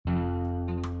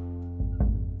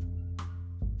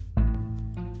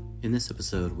In this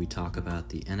episode, we talk about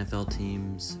the NFL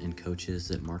teams and coaches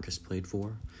that Marcus played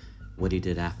for, what he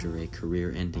did after a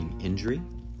career-ending injury,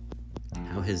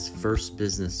 how his first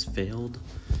business failed,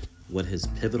 what his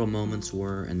pivotal moments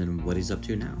were, and then what he's up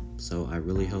to now. So I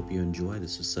really hope you enjoy.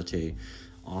 This was such a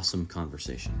awesome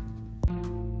conversation.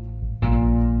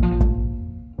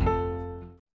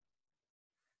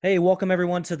 Hey, welcome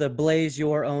everyone to the Blaze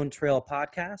Your Own Trail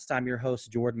podcast. I'm your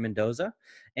host, Jordan Mendoza,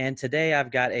 and today I've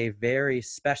got a very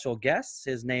special guest.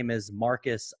 His name is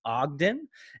Marcus Ogden,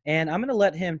 and I'm going to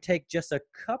let him take just a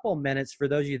couple minutes for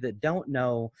those of you that don't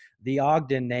know the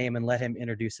Ogden name and let him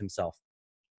introduce himself.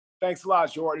 Thanks a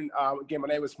lot, Jordan. Again, my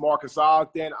name is Marcus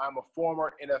Ogden. I'm a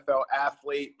former NFL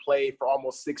athlete, played for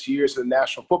almost 6 years in the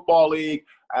National Football League.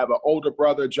 I have an older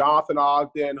brother, Jonathan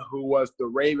Ogden, who was the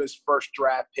Ravens' first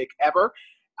draft pick ever.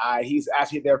 He's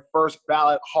actually their first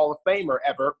ballot Hall of Famer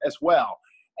ever as well.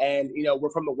 And, you know,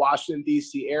 we're from the Washington,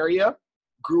 D.C. area.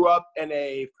 Grew up in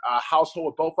a household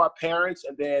with both our parents.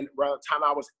 And then around the time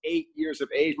I was 8 years of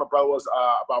age, my brother was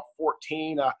about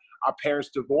 14. Our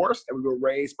parents divorced, and we were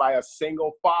raised by a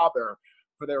single father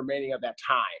for the remaining of that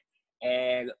time.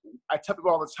 And I tell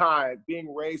people all the time,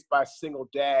 being raised by a single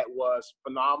dad was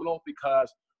phenomenal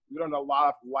because we learned a lot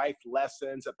of life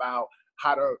lessons about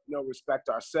how to, respect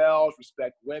ourselves,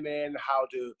 respect women, how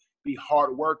to be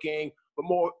hardworking. But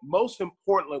most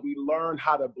importantly, we learned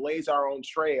how to blaze our own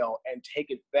trail and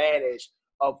take advantage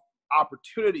of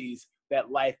opportunities that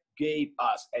life gave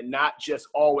us and not just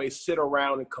always sit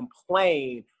around and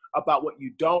complain about what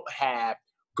you don't have.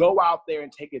 Go out there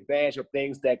and take advantage of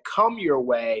things that come your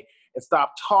way and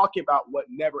stop talking about what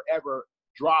never, ever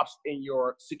drops in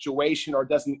your situation or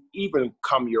doesn't even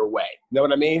come your way. You know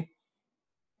what I mean?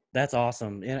 That's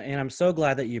awesome. And I'm so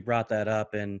glad that you brought that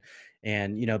up. And,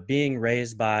 being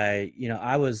raised by,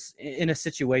 I was in a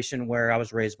situation where I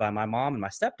was raised by my mom and my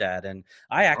stepdad, and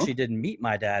I actually didn't meet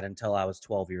my dad until I was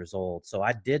 12 years old. So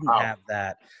I didn't have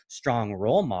that strong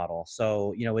role model.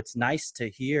 So, it's nice to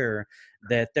hear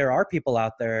that there are people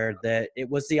out there that it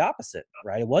was the opposite,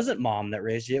 right? It wasn't mom that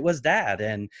raised you, it was dad.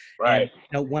 And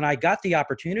when I got the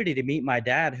opportunity to meet my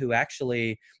dad, who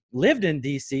actually lived in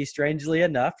DC, strangely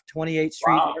enough, 28th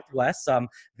Street Northwest. So I'm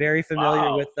very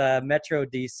familiar with Metro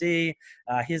DC.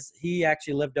 He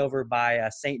actually lived over by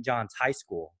St. John's High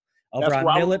School over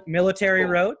on Military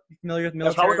Road. You familiar with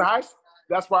Military?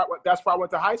 That's why I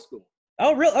went to high school.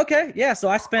 Oh, real? Okay. Yeah. So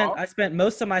I spent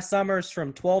most of my summers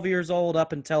from 12 years old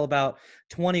up until about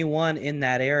 21 in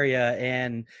that area.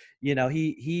 And,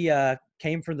 he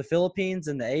came from the Philippines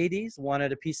in the 80s,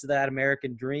 wanted a piece of that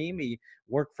American dream. He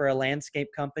worked for a landscape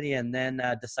company and then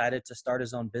decided to start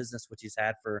his own business, which he's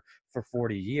had for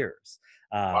 40 years.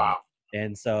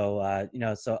 And so,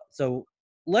 so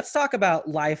let's talk about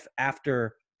life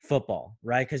after football,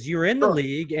 right? Because you were in the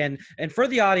league, and for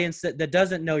the audience that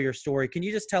doesn't know your story, can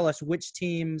you just tell us which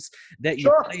teams that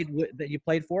you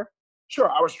played for? Sure.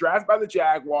 I was drafted by the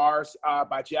Jaguars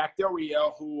by Jack Del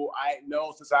Rio, who I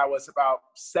know since I was about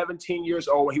 17 years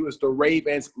old. He was the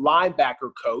Ravens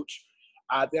linebacker coach.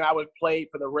 Then I would play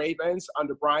for the Ravens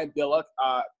under Brian Billick,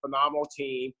 phenomenal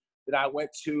team. Then I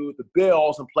went to the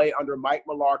Bills and played under Mike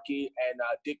Mularkey and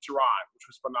Dick Duran, which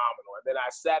was phenomenal. And then I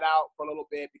sat out for a little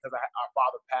bit because our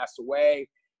father passed away,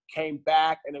 came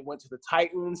back, and then went to the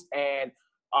Titans. And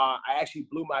I actually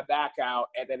blew my back out,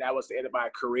 and then that was the end of my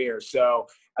career. So,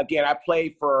 again, I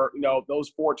played for, those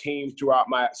 4 teams throughout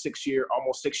my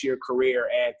almost 6-year career,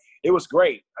 and it was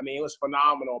great. I mean, it was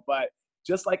phenomenal. But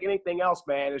just like anything else,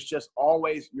 man, it's just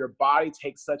always your body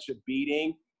takes such a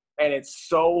beating, and it's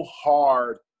so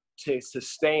hard to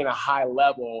sustain a high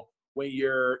level when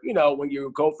when you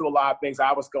go through a lot of things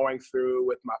I was going through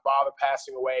with my father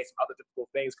passing away, some other difficult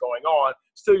things going on.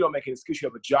 Still, you don't make an excuse. You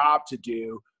have a job to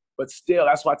do. But still,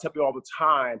 that's why I tell people all the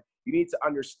time, you need to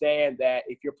understand that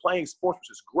if you're playing sports, which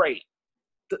is great,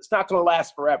 it's not going to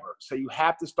last forever. So you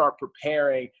have to start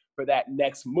preparing for that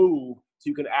next move so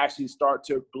you can actually start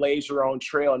to blaze your own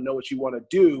trail and know what you want to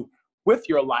do with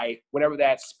your life whenever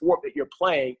that sport that you're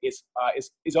playing is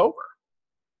over.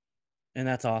 And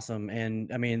that's awesome.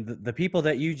 And I mean, the people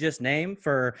that you just named,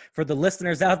 for the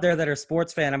listeners out there that are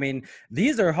sports fan, I mean,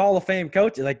 these are Hall of Fame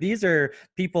coaches. Like, these are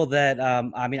people that,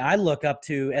 I look up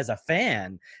to as a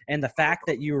fan, and the fact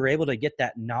that you were able to get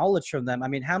that knowledge from them. I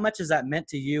mean, how much has that meant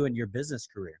to you in your business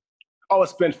career? Oh,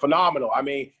 it's been phenomenal. I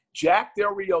mean, Jack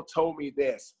Del Rio told me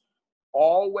this: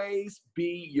 always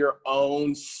be your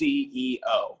own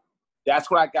CEO.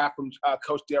 That's what I got from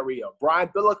Coach Del Rio. Brian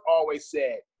Billick always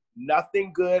said,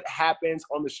 nothing good happens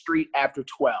on the street after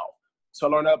 12. So I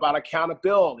learned about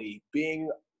accountability, being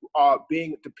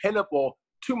dependable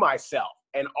to myself.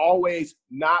 and always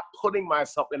not putting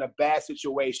myself in a bad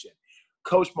situation.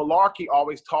 Coach Malarkey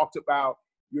always talked about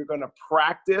you're going to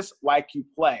practice like you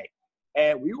play.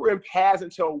 And we were in pads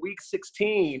until week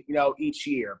 16, each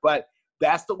year. But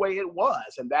that's the way it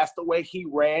was. And that's the way he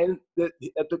ran the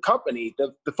company,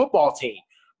 the football team.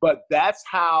 But that's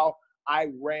how I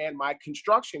ran my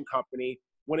construction company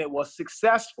when it was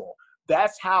successful.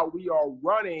 That's how we are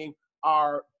running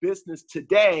our business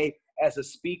today as a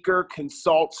speaker,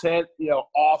 consultant,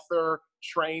 author,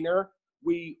 trainer.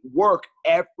 We work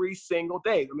every single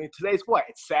day. I mean, today's what?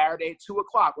 It's Saturday, 2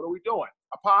 o'clock. What are we doing?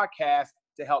 A podcast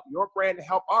to help your brand, to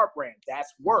help our brand.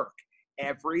 That's work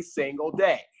every single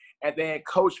day. And then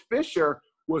Coach Fisher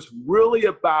was really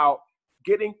about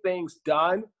getting things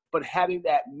done, but having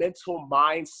that mental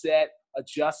mindset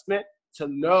adjustment to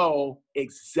know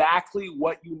exactly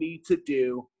what you need to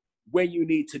do when you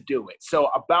need to do it. So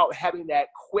about having that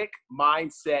quick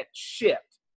mindset shift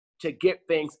to get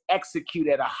things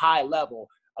executed at a high level.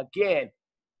 Again,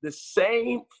 the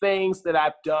same things that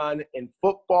I've done in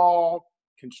football,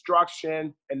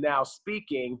 construction, and now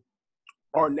speaking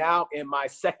are now in my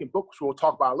second book, which we'll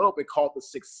talk about a little bit, called The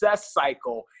Success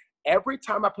Cycle. Every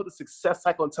time I put the success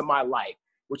cycle into my life,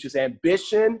 which is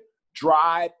ambition,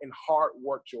 drive, and hard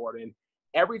work, Jordan,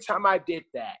 every time I did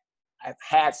that, I've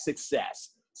had success.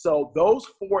 So those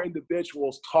four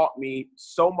individuals taught me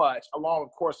so much, along,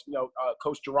 of course,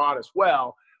 Coach Jaron as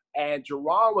well. And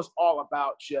Jaron was all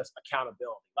about just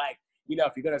accountability. Like,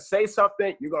 if you're going to say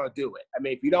something, you're going to do it. I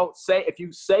mean, if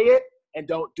you say it and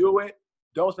don't do it,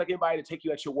 don't expect anybody to take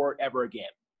you at your word ever again.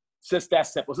 It's just that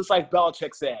simple. It's just like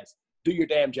Belichick says, do your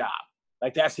damn job.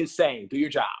 Like, that's his saying, do your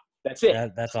job. That's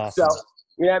it. That's awesome. So,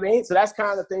 you know what I mean? So that's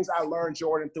kind of the things I learned,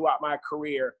 Jordan, throughout my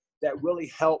career that really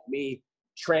helped me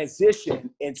transition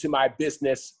into my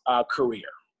business career.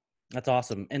 That's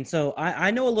awesome. And so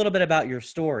I know a little bit about your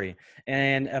story.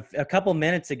 And a couple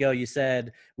minutes ago, you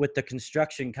said with the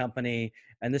construction company,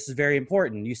 and this is very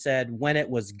important, you said when it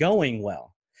was going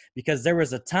well, because there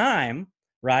was a time,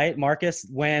 right, Marcus,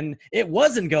 when it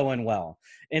wasn't going well.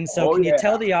 And so can you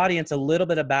tell the audience a little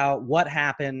bit about what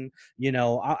happened?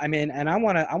 I mean, and I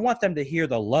want them to hear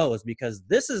the lows, because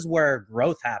this is where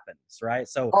growth happens, right?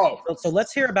 So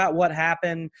let's hear about what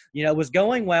happened. It was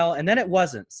going well and then it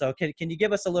wasn't. So can you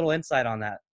give us a little insight on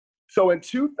that? So in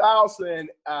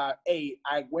 2008,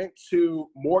 I went to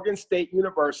Morgan State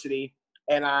University,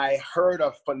 and I heard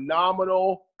a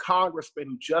phenomenal congressman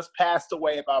who just passed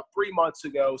away about 3 months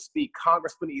ago speak,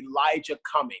 Congressman Elijah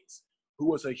Cummings, who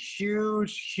was a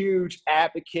huge, huge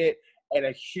advocate and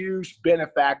a huge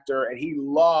benefactor, and he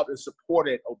loved and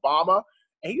supported Obama.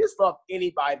 And he just loved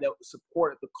anybody that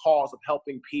supported the cause of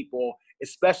helping people,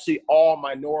 especially all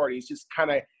minorities, just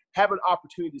kind of have an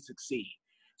opportunity to succeed.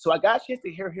 So I got a chance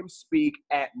to hear him speak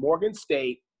at Morgan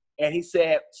State, and he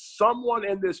said, someone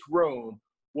in this room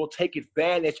will take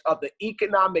advantage of the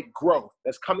economic growth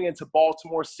that's coming into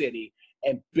Baltimore City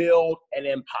and build an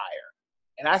empire.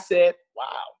 And I said,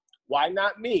 wow, why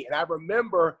not me? And I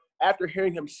remember after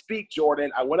hearing him speak,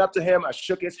 Jordan, I went up to him, I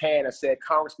shook his hand, I said,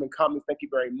 Congressman Cummings, thank you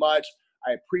very much.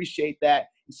 I appreciate that.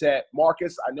 He said,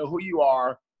 Marcus, I know who you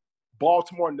are.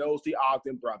 Baltimore knows the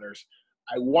Ogden brothers.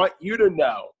 I want you to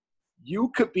know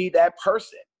you could be that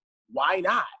person. Why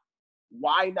not?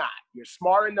 Why not? You're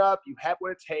smart enough. You have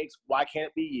what it takes. Why can't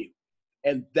it be you?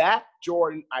 And that,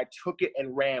 Jordan, I took it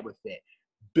and ran with it.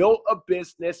 Built a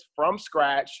business from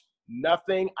scratch.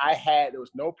 Nothing I had. There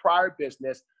was no prior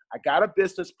business. I got a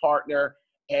business partner.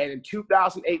 And in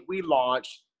 2008, we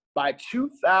launched. By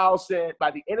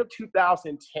the end of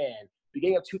 2010,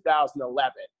 beginning of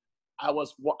 2011, I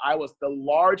was the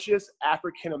largest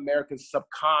African-American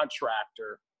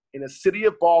subcontractor in the city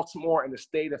of Baltimore and the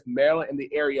state of Maryland in the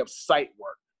area of site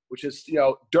work, which is,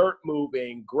 dirt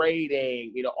moving,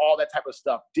 grading, all that type of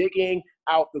stuff, digging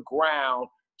out the ground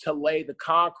to lay the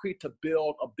concrete to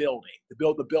build a building, to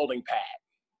build the building pad.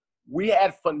 We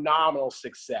had phenomenal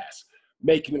success,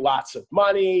 making lots of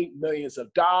money, millions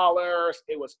of dollars.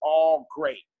 It was all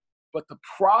great. But the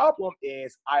problem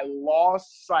is I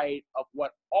lost sight of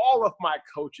what all of my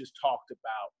coaches talked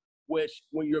about, which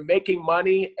when you're making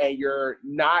money and you're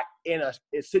not in a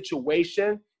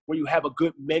situation where you have a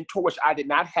good mentor, which I did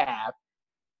not have,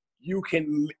 you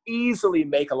can easily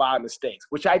make a lot of mistakes,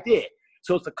 which I did.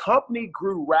 So as the company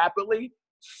grew rapidly,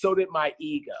 so did my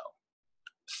ego.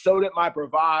 So did my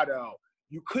bravado.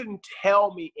 You couldn't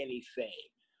tell me anything.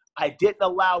 I didn't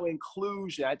allow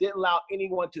inclusion. I didn't allow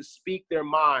anyone to speak their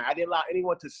mind. I didn't allow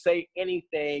anyone to say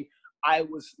anything. I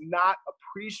was not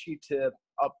appreciative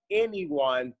of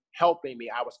anyone helping me.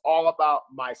 I was all about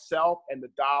myself and the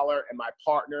dollar and my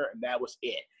partner, and that was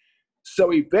it.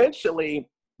 So eventually,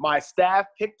 My staff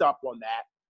picked up on that,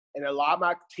 and a lot of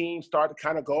my team started to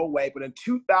kind of go away. But in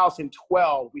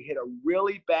 2012, we hit a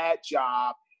really bad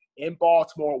job in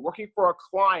Baltimore working for a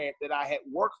client that I had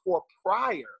worked for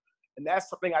prior. And that's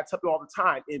something I tell people all the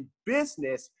time. In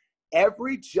business,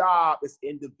 every job is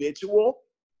individual,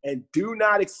 and do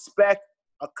not expect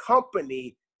a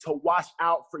company to watch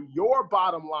out for your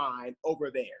bottom line over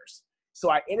theirs.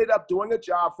 So I ended up doing a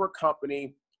job for a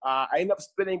company. I ended up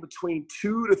spending between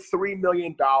 $2 to $3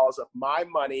 million of my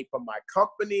money from my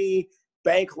company,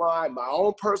 bank line, my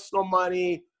own personal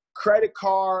money, credit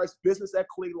cards, business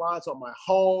equity lines on my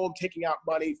home, taking out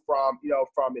money from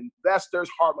investors,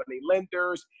 hard money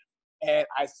lenders. And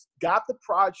I got the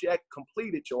project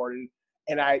completed, Jordan.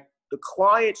 And the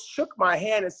client shook my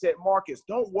hand and said, Marcus,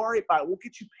 don't worry about it. We'll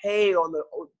get you paid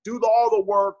do all the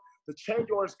work. The change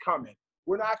order's coming.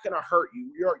 We're not going to hurt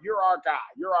you. You're our guy.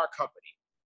 You're our company.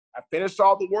 I finished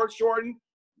all the work, Jordan,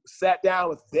 sat down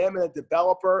with them and a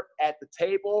developer at the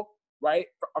table, right,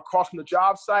 across from the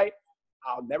job site.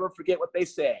 I'll never forget what they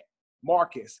said.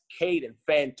 Marcus, Caden,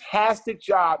 fantastic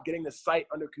job getting the site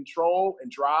under control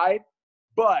and dried,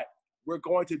 but we're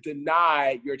going to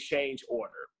deny your change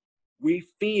order. We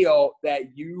feel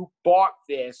that you bought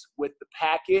this with the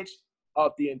package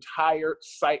of the entire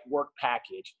site work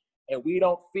package, and we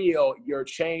don't feel your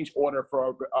change order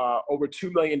for over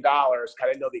 $2 million, they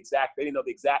didn't know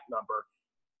the exact number,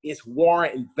 is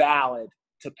warrant and valid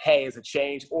to pay as a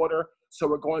change order, so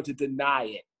we're going to deny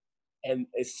it. And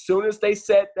as soon as they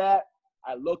said that,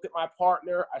 I looked at my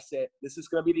partner. I said, this is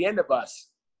going to be the end of us.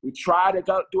 We tried to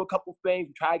go do a couple things.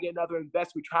 We tried to get another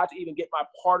investor. We tried to even get my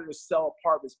partner to sell a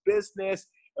part of his business,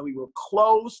 and we were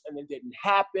close, and it didn't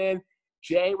happen.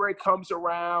 January comes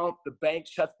around. The bank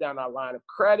shuts down our line of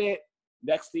credit.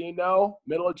 Next thing you know,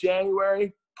 middle of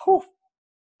January, poof,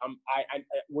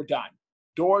 we're done.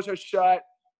 Doors are shut.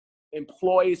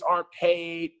 Employees aren't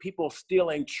paid. People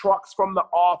stealing trucks from the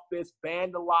office,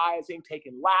 vandalizing,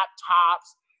 taking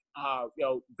laptops,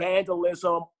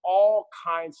 vandalism, all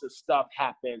kinds of stuff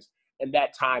happens in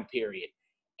that time period.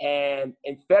 And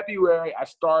in February, I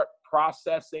start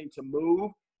processing to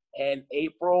move. And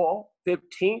April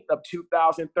 15th of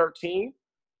 2013,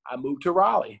 I moved to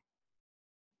Raleigh.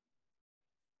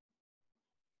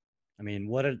 I mean,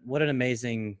 what an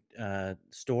amazing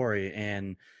story.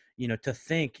 And, to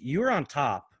think you were on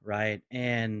top, right?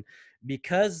 And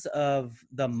because of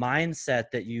the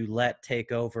mindset that you let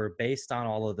take over based on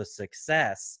all of the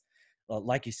success,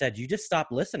 like you said, you just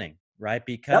stopped listening, right?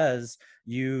 Because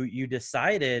you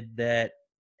decided that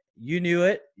you knew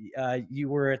it. You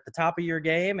were at the top of your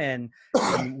game, and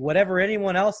whatever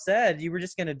anyone else said, you were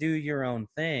just going to do your own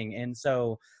thing. And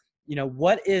so,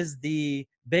 what is the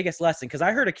biggest lesson? Because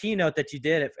I heard a keynote that you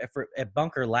did at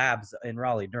Bunker Labs in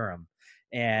Raleigh-Durham.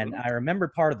 And I remember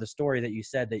part of the story that you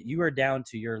said that you were down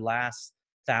to your last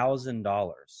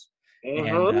 $1,000.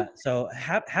 And so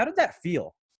how did that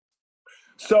feel?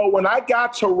 So when I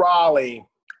got to Raleigh,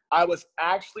 I was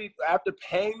actually, after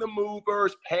paying the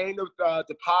movers, paying the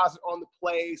deposit on the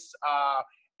place,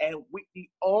 the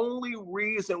only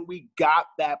reason we got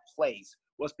that place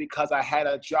was because I had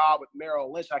a job with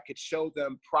Merrill Lynch. I could show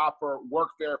them proper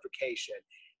work verification.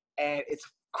 And it's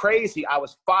crazy. I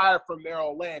was fired from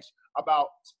Merrill Lynch about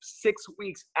 6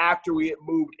 weeks after we had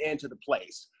moved into the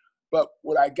place. But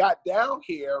when I got down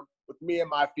here with me and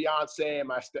my fiance and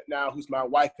now who's my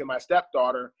wife and my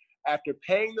stepdaughter, after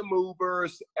paying the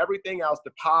movers, everything else,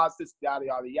 deposits, yada,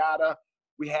 yada, yada,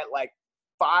 we had like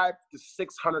 $500 to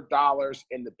 $600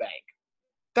 in the bank.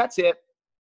 That's it.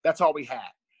 That's all we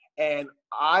had. And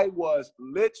I was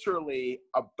literally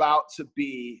about to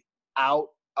be out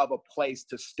of a place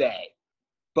to stay.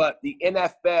 But the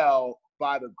NFL,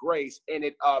 by the grace,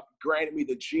 ended up granting me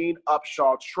the Gene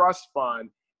Upshaw Trust Fund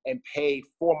and paid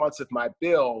 4 months of my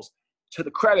bills to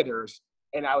the creditors,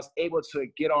 and I was able to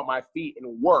get on my feet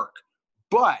and work.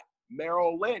 But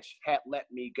Merrill Lynch had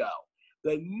let me go.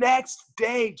 The next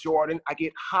day, Jordan, I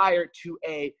get hired to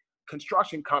a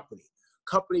construction company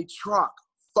truck,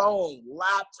 phone,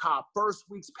 laptop, first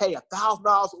week's pay, $1,000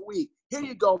 a week. Here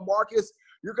you go, Marcus.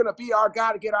 You're going to be our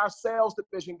guy to get our sales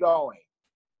division going.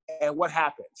 And what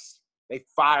happens? They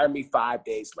fire me 5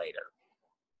 days later.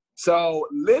 So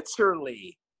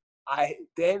literally, I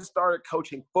then started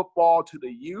coaching football to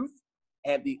the youth,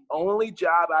 and the only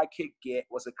job I could get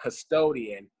was a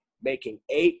custodian making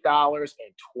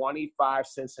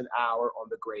 $8.25 an hour on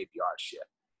the graveyard shift.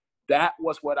 That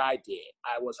was what I did.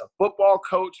 I was a football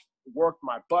coach, worked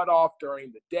my butt off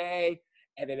during the day,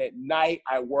 and then at night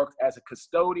I worked as a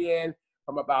custodian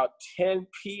from about 10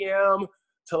 p.m.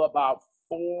 till about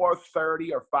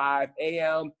 4:30 or 5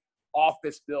 a.m.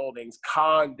 office buildings,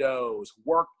 condos,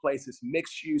 workplaces,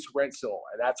 mixed use rental.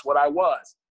 And that's what I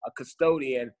was, a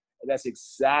custodian. And that's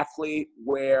exactly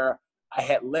where I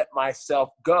had let myself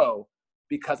go,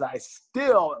 because I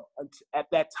still, at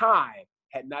that time,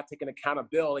 had not taken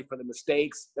accountability for the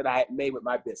mistakes that I had made with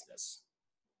my business.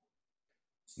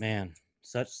 Man,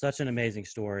 such an amazing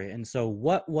story. And so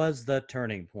what was the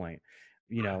turning point?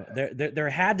 You know, there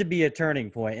had to be a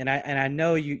turning point. And I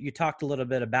know you talked a little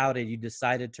bit about it. You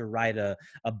decided to write a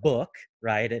book,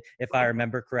 right? If I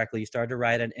remember correctly, you started to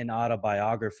write an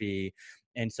autobiography.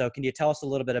 And so can you tell us a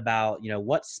little bit about,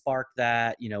 what sparked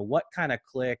that, what kind of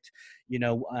clicked,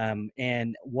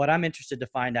 and what I'm interested to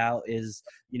find out is,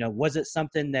 was it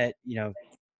something that,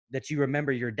 that you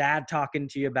remember your dad talking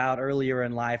to you about earlier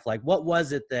in life? Like, what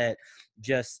was it that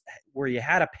just where you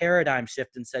had a paradigm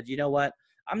shift and said, you know what,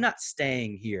 I'm not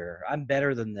staying here. I'm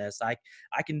better than this. I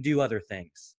can do other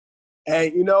things.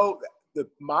 And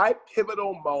my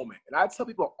pivotal moment, and I tell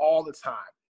people all the time,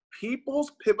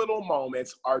 people's pivotal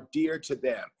moments are dear to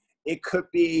them. It could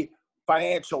be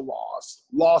financial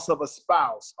loss of a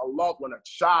spouse, a loved one, a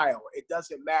child. It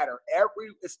doesn't matter.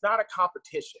 It's not a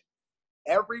competition.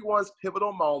 Everyone's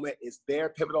pivotal moment is their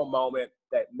pivotal moment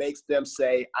that makes them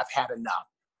say, I've had enough.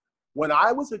 When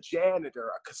I was a janitor,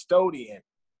 a custodian,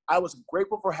 I was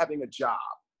grateful for having a job.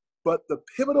 But the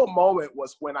pivotal moment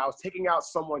was when I was taking out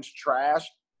someone's trash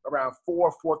around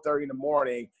 4:30 in the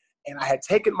morning, and I had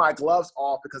taken my gloves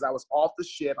off because I was off the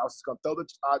shift. I was just going to throw the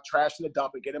trash in the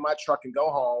dump and get in my truck and go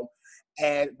home.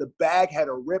 And the bag had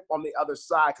a rip on the other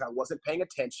side because I wasn't paying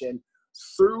attention,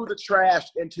 threw the trash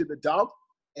into the dump.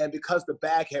 And because the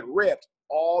bag had ripped,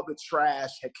 all the trash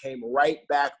had came right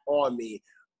back on me.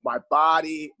 My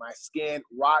body, my skin,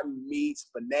 rotten meats,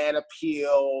 banana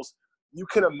peels. You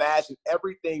can imagine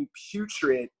everything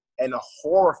putrid and a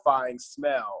horrifying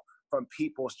smell from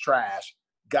people's trash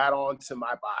got onto my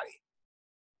body.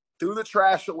 Threw the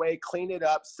trash away, cleaned it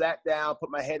up, sat down, put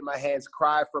my head in my hands,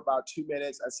 cried for about 2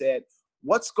 minutes. I said,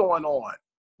 what's going on?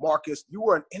 Marcus, you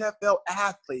were an NFL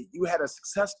athlete. You had a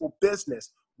successful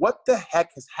business. What the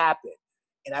heck has happened?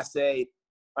 And I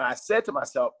said to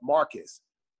myself, Marcus,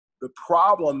 the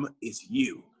problem is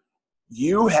you.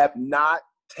 You have not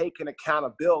taken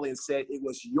accountability and said it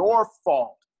was your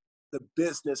fault the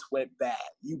business went bad.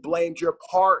 You blamed your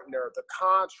partner, the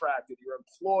contractor, your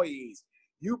employees.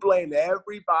 You blamed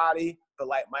everybody, but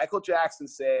like Michael Jackson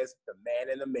says, the man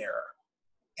in the mirror.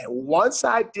 And once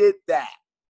I did that,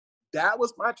 that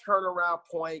was my turnaround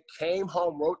point. Came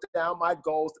home, wrote down my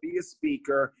goals to be a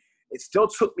speaker. It still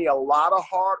took me a lot of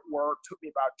hard work. Took me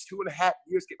about 2.5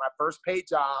 years to get my first paid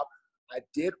job. I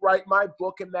did write my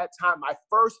book in that time. My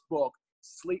first book,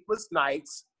 Sleepless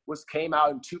Nights, came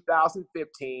out in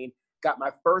 2015. Got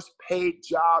my first paid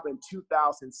job in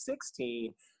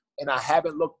 2016, and I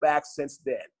haven't looked back since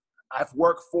then. I've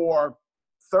worked for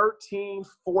 13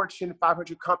 Fortune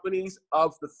 500 companies.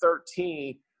 Of the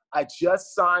 13, I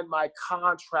just signed my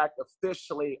contract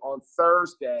officially on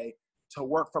Thursday to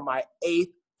work for my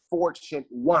 8th Fortune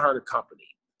 100 company.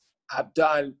 I've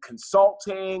done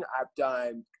consulting. I've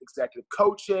done executive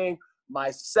coaching.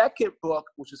 My second book,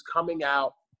 which is coming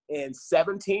out in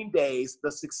 17 days,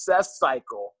 The Success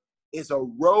Cycle, is a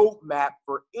roadmap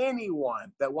for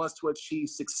anyone that wants to achieve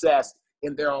success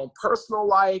in their own personal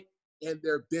life and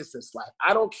their business life.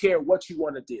 I don't care what you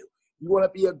want to do. You want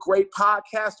to be a great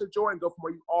podcaster, Joy, and go from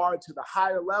where you are to the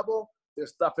higher level,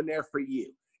 there's stuff in there for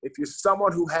you. If you're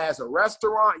someone who has a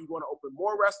restaurant, you want to open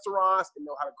more restaurants and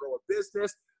know how to grow a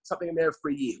business, something in there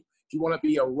for you. If you want to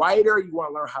be a writer, you want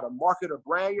to learn how to market or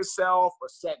brand yourself or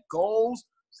set goals,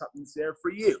 something's there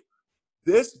for you.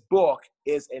 This book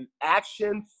is an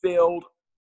action-filled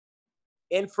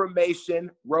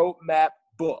information roadmap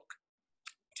book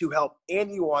to help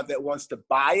anyone that wants to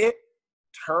buy it,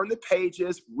 turn the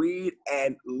pages, read,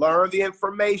 and learn the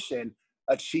information,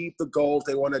 achieve the goals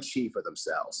they want to achieve for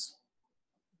themselves.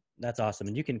 That's awesome.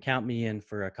 And you can count me in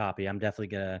for a copy. I'm definitely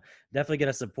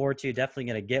gonna support you, definitely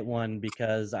gonna get one,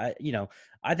 because I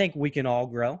think we can all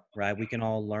grow, right? We can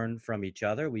all learn from each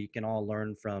other. We can all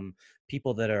learn from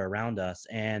people that are around us.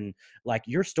 And like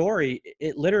your story,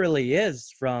 it literally is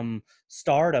from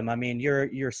stardom. I mean, you're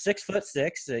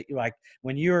 6'6", like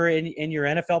when you were in your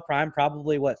NFL prime,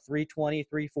 probably what, 320,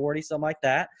 340, something like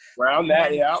that. Around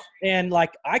that, yeah. And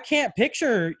like, I can't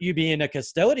picture you being a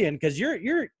custodian because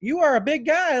you are a big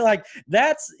guy. Like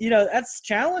that's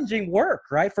challenging work,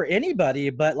 right? For anybody,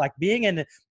 but like being an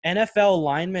NFL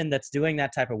lineman that's doing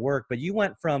that type of work, but you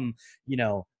went from,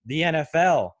 the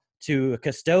NFL to a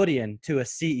custodian to a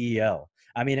CEO.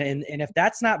 I mean, and if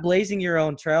that's not blazing your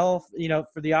own trail, you know,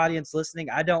 for the audience listening,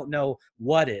 I don't know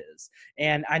what is.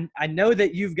 And I know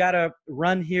that you've got to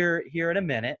run here in a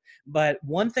minute, but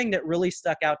one thing that really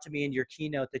stuck out to me in your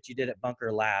keynote that you did at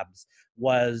Bunker Labs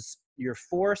was your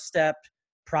 4-step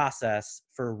process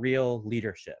for real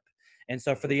leadership. And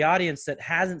so for the audience that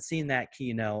hasn't seen that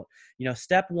keynote, you know,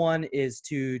 step 1 is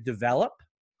to develop.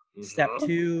 Step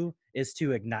 2 is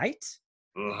to ignite.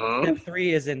 Step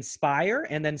 3 is inspire.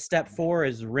 And then step 4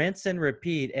 is rinse and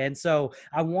repeat. And so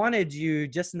I wanted you,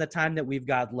 just in the time that we've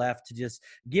got left, to just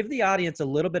give the audience a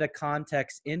little bit of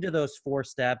context into those 4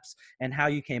 steps and how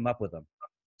you came up with them.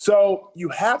 So you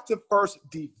have to first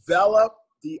develop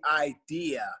the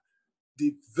idea,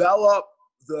 develop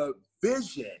the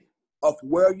vision of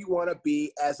where you want to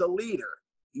be as a leader.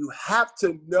 You have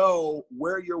to know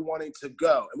where you're wanting to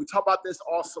go. And we talk about this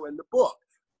also in the book.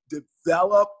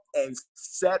 Develop and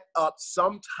set up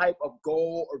some type of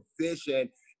goal or vision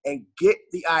and get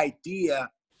the idea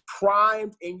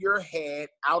primed in your head,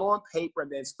 out on paper,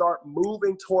 and then start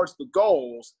moving towards the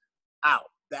goals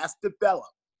out. That's develop.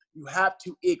 You have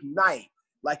to ignite.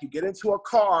 Like you get into a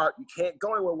car, you can't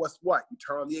go anywhere. What's what? You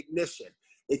turn on the ignition.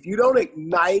 If you don't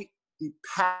ignite the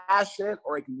passion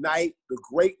or ignite the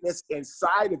greatness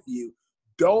inside of you,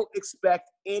 don't expect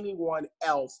anyone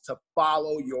else to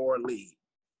follow your lead.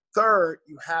 Third,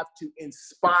 you have to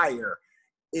inspire.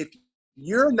 If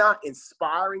you're not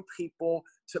inspiring people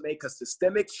to make a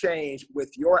systemic change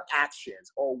with your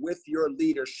actions or with your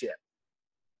leadership,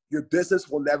 your business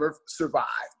will never survive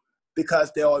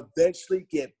because they'll eventually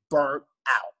get burnt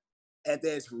out. And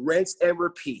then it's rinse and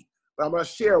repeat. But I'm going to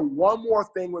share one more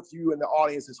thing with you in the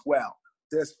audience as well.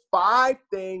 There's 5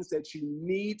 things that you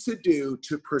need to do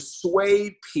to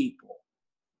persuade people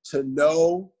to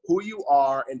know who you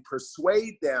are and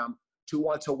persuade them to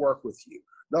want to work with you.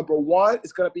 Number 1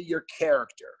 is going to be your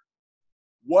character.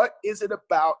 What is it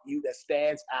about you that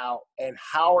stands out, and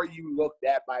how are you looked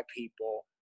at by people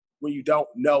when you don't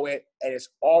know it? And it's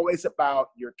always about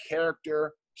your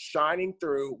character shining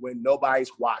through when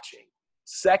nobody's watching.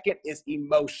 Second is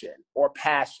emotion or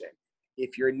passion.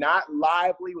 If you're not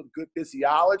lively with good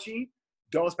physiology,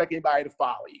 don't expect anybody to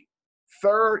follow you.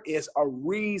 Third is a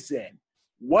reason.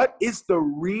 What is the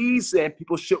reason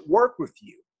people should work with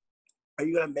you? Are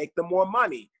you going to make them more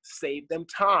money? Save them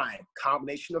time?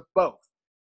 Combination of both.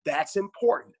 That's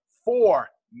important. 4,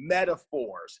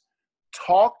 metaphors.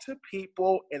 Talk to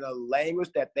people in a language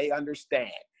that they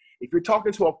understand. If you're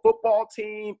talking to a football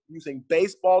team using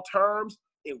baseball terms,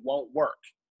 it won't work.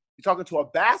 If you're talking to a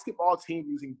basketball team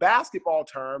using basketball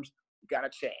terms, you got a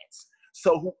chance.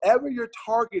 So whoever your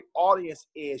target audience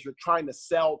is you're trying to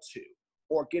sell to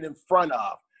or get in front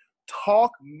of,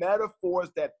 talk metaphors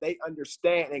that they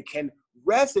understand and can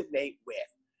resonate with.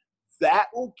 That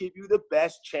will give you the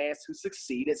best chance to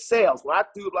succeed at sales. When I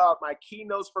do a lot of my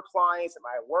keynotes for clients and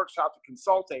my workshops and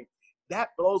consulting, that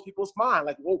blows people's mind.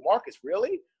 Like, whoa, Marcus,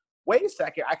 really? Wait a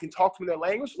second, I can talk to them in their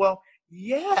language? Well,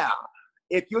 yeah.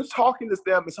 If you're talking to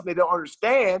them in something they don't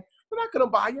understand, they're not going to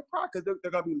buy your product because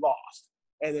they're going to be lost.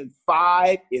 And then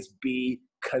 5 is be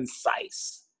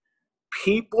concise.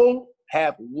 People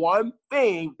have one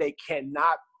thing they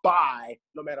cannot buy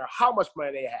no matter how much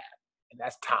money they have, and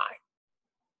that's time.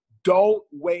 Don't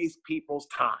waste people's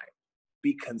time.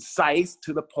 Be concise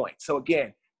to the point. So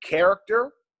again,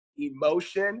 character,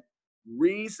 emotion,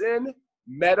 reason,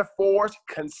 metaphors,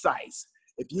 concise.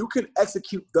 If you can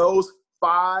execute those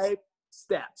 5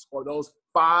 steps or those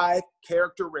 5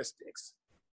 characteristics,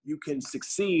 you can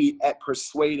succeed at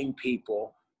persuading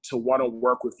people to want to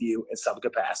work with you in some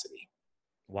capacity.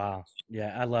 Wow.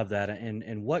 Yeah, I love that.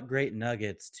 And what great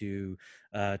nuggets to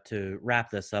wrap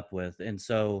this up with. And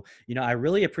so, you know, I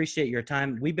really appreciate your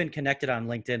time. We've been connected on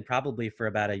LinkedIn probably for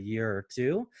about a year or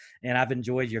 2, and I've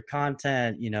enjoyed your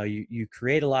content. You know, you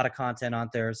create a lot of content on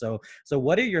there. So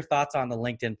what are your thoughts on the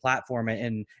LinkedIn platform?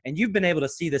 And you've been able to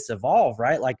see this evolve,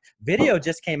 right? Like video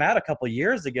just came out a couple of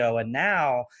years ago, and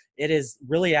now it is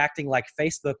really acting like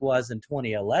Facebook was in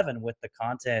 2011 with the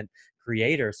content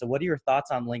creator. So what are your thoughts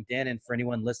on LinkedIn? And for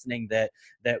anyone listening that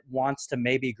wants to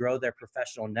maybe grow their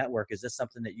professional network, is this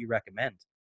something that you recommend?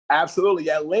 Absolutely.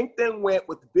 Yeah. LinkedIn went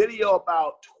with video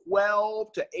about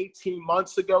 12 to 18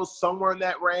 months ago, somewhere in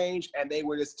that range. And they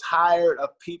were just tired of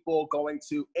people going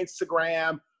to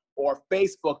Instagram or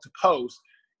Facebook to post.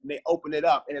 And they opened it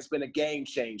up, and it's been a game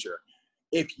changer.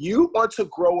 If you want to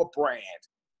grow a brand,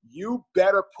 you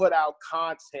better put out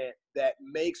content that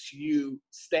makes you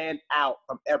stand out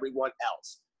from everyone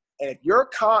else. And if your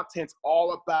content's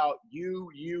all about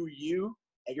you,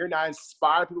 and you're not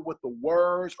inspiring people with the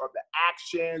words or the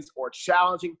actions or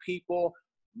challenging people,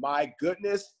 my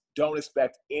goodness, don't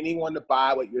expect anyone to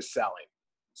buy what you're selling.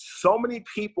 So many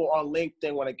people on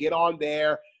LinkedIn want to get on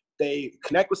there, they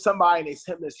connect with somebody and they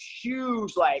send this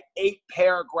huge, like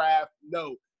 8-paragraph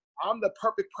note. I'm the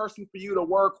perfect person for you to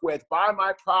work with. Buy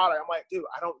my product. I'm like, dude,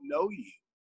 I don't know you.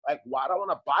 Like, why do I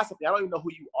want to buy something? I don't even know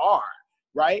who you are,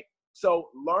 right? So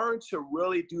learn to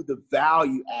really do the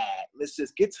value add. Let's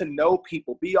just get to know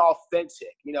people, be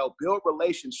authentic, build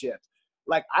relationships.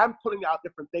 Like, I'm putting out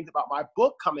different things about my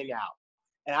book coming out.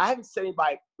 And I haven't said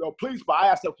anybody, please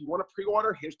buy it. So if you want to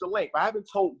pre-order, here's the link. But I haven't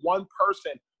told one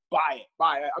person, buy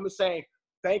it. I'm just saying,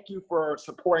 thank you for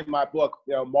supporting my book,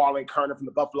 Marlon Kerner from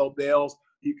the Buffalo Bills.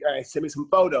 You send me some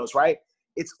photos, right?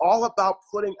 It's all about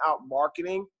putting out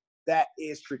marketing that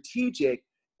is strategic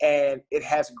and it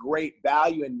has great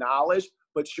value and knowledge,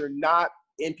 but you're not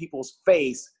in people's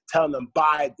face telling them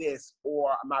buy this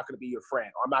or I'm not going to be your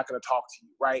friend or I'm not going to talk to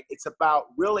you, right? It's about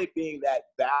really being that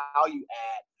value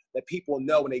add that people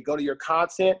know when they go to your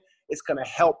content, it's going to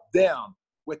help them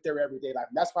with their everyday life.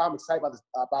 And that's why I'm excited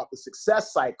about the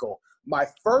success cycle. My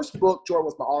first book, Jordan,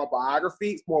 was my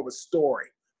autobiography. It's more of a story.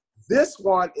 This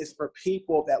one is for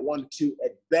people that want to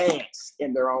advance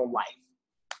in their own life.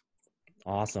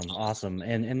 Awesome.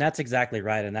 And that's exactly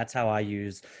right. And that's how I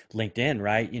use LinkedIn,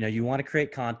 right? You want to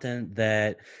create content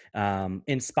that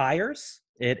inspires,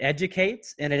 it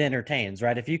educates, and it entertains,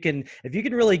 right? If you can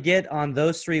really get on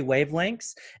those three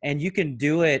wavelengths and you can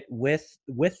do it with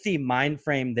the mind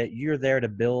frame that you're there to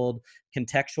build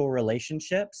contextual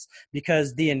relationships,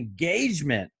 because the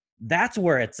engagement, that's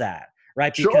where it's at.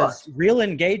 Right? Because real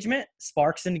engagement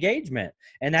sparks engagement.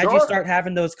 And as you start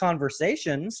having those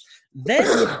conversations, then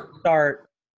you start,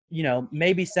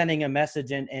 maybe sending a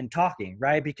message and talking,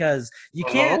 right? Because you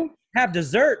can't have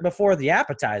dessert before the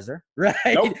appetizer, right?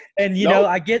 Nope. And,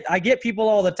 I get people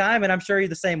all the time, and I'm sure you're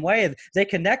the same way. They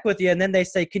connect with you and then they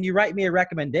say, can you write me a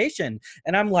recommendation?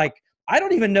 And I'm like, I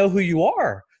don't even know who you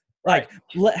are. Like,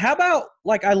 how about,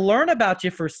 I learn about you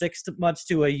for 6 months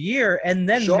to a year, and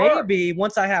then maybe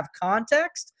once I have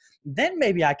context, then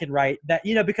maybe I can write that,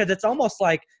 because it's almost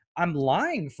like I'm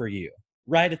lying for you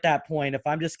right at that point. If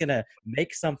I'm just going to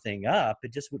make something up,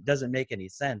 it just doesn't make any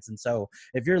sense. And so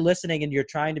if you're listening and you're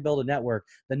trying to build a network,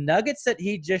 the nuggets that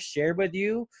he just shared with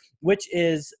you, which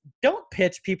is, don't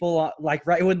pitch people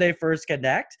right when they first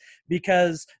connect,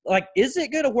 because is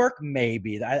it going to work?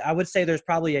 Maybe. I would say there's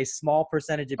probably a small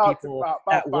percentage of people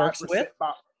that works with.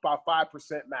 About 5%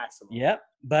 maximum. Yep.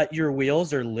 But your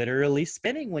wheels are literally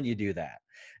spinning when you do that.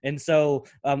 And so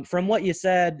from what you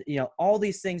said, all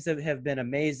these things have been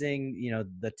amazing.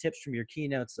 The tips from your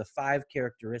keynotes, the 5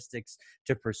 characteristics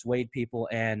to persuade people.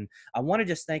 And I want to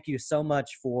just thank you so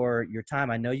much for your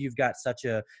time. I know you've got such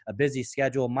a busy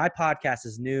schedule. My podcast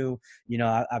is new.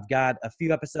 I've got a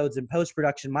few episodes in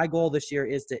post-production. My goal this year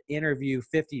is to interview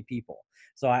 50 people.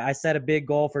 So I set a big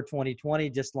goal for 2020,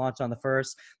 just launched on the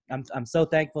 1st. I'm so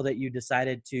thankful that you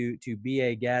decided to be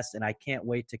a guest, and I can't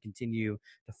wait to continue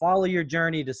to follow your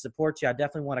journey, to support you. I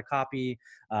definitely want a copy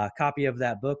of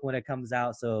that book when it comes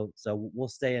out. So we'll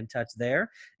stay in touch there.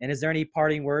 And is there any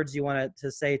parting words you want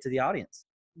to say to the audience?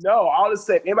 No, I'll just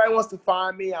say, if anybody wants to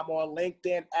find me, I'm on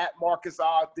LinkedIn at Marcus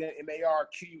Ogden,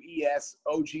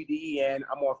 MarquesOgden.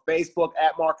 I'm on Facebook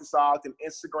at Marcus Ogden,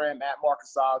 Instagram at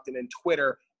Marcus Ogden, and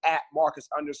Twitter at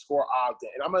Marcus_Ogden.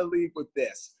 And I'm going to leave with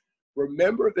this.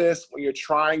 Remember this when you're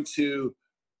trying to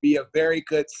be a very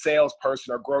good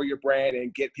salesperson or grow your brand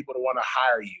and get people to want to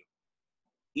hire you.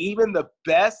 Even the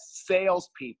best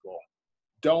salespeople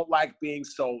don't like being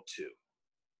sold to.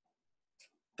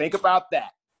 Think about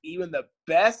that. Even the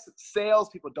best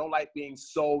salespeople don't like being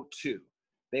sold to.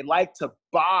 They like to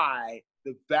buy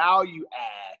the value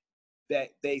add that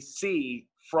they see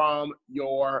from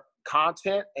your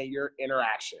content and your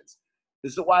interactions.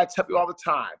 This is why I tell you all the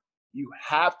time, you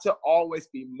have to always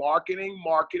be marketing.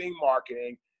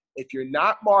 If you're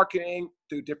not marketing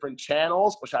through different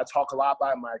channels, which I talk a lot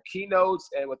about in my keynotes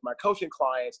and with my coaching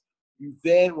clients, you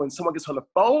then, when someone gets on the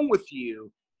phone with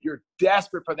you, you're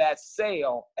desperate for that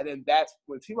sale. And then that's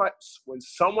when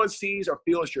someone sees or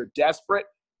feels you're desperate,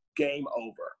 game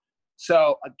over.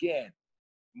 So again,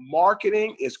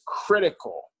 marketing is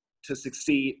critical to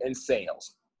succeed in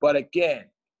sales. But again,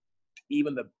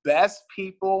 even the best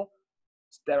people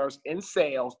that are in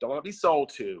sales don't want to be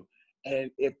sold to.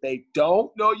 And if they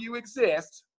don't know you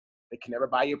exist, they can never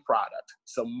buy your product.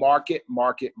 So market.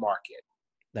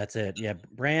 That's it. Yeah.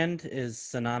 Brand is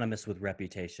synonymous with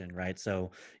reputation, right?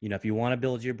 So, if you want to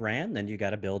build your brand, then you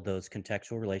got to build those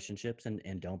contextual relationships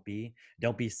and don't be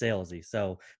salesy.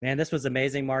 So, man, this was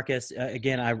amazing, Marcus.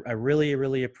 Again, I really,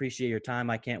 really appreciate your time.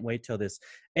 I can't wait till this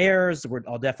airs.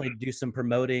 I'll definitely do some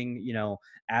promoting,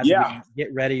 as Yeah. we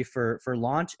get ready for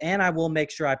launch. And I will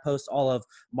make sure I post all of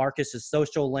Marcus's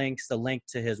social links, the link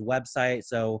to his website.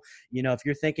 So, if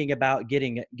you're thinking about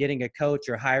getting a coach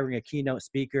or hiring a keynote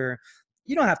speaker,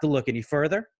 you don't have to look any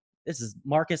further. This is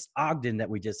Marcus Ogden that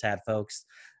we just had, folks.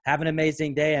 Have an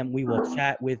amazing day, and we will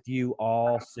chat with you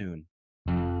all soon.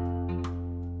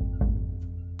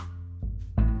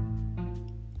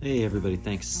 Hey, everybody.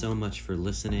 Thanks so much for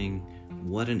listening.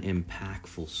 What an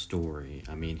impactful story.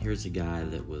 I mean, here's a guy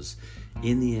that was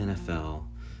in the NFL.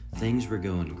 Things were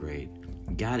going great,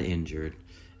 got injured,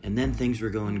 and then things were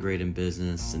going great in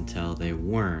business until they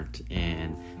weren't.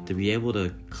 And to be able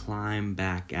to climb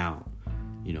back out,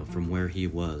 from where he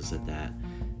was at that,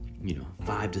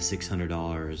 $500 to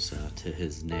 $600 to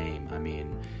his name. I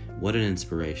mean, what an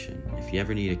inspiration. If you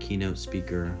ever need a keynote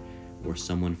speaker or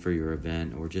someone for your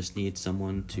event, or just need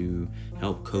someone to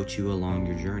help coach you along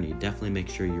your journey, definitely make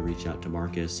sure you reach out to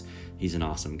Marcus. He's an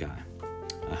awesome guy.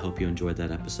 I hope you enjoyed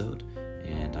that episode,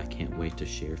 and I can't wait to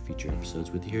share future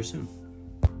episodes with you here soon.